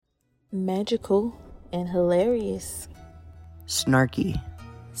magical, and hilarious. Snarky.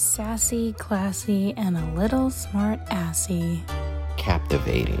 Sassy, classy, and a little smart-assy.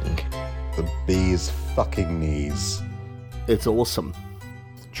 Captivating. The bee's fucking knees. It's awesome.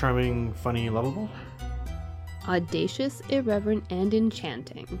 Charming, funny, lovable. Audacious, irreverent, and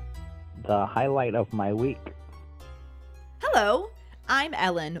enchanting. The highlight of my week. Hello, I'm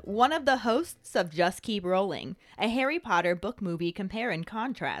Ellen, one of the hosts of Just Keep Rolling, a Harry Potter book movie compare and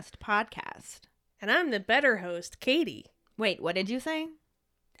contrast podcast. And I'm the better host, Katie. Wait, what did you say?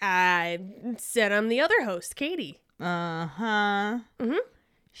 I said I'm the other host, Katie. Uh-huh. Mm-hmm.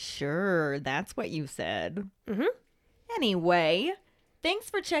 Sure, that's what you said. Mm-hmm. Anyway, thanks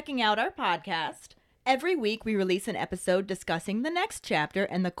for checking out our podcast. Every week we release an episode discussing the next chapter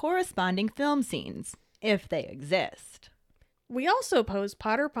and the corresponding film scenes, if they exist. We also post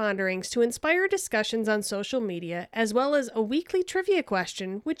Potter Ponderings to inspire discussions on social media, as well as a weekly trivia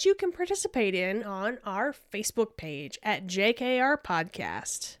question, which you can participate in on our Facebook page at JKR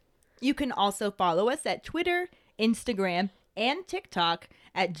Podcast. You can also follow us at Twitter, Instagram, and TikTok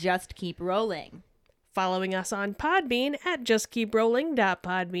at Just Keep Rolling. Following us on Podbean at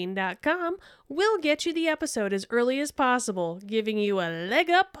justkeeprolling.podbean.com will get you the episode as early as possible, giving you a leg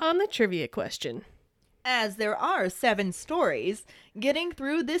up on the trivia question. As there are 7 stories, getting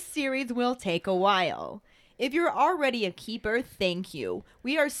through this series will take a while. If you're already a keeper, thank you.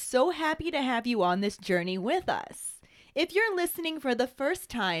 We are so happy to have you on this journey with us. If you're listening for the first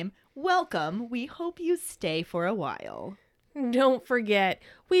time, welcome. We hope you stay for a while. Don't forget,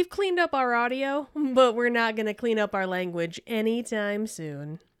 we've cleaned up our audio, but we're not going to clean up our language anytime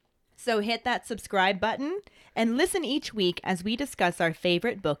soon. So hit that subscribe button and listen each week as we discuss our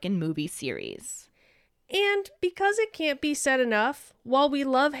favorite book and movie series. And because it can't be said enough, while we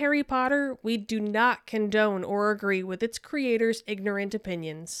love Harry Potter, we do not condone or agree with its creators' ignorant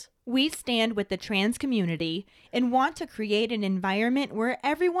opinions. We stand with the trans community and want to create an environment where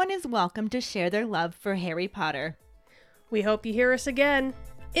everyone is welcome to share their love for Harry Potter. We hope you hear us again.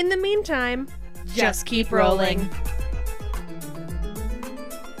 In the meantime, just keep rolling.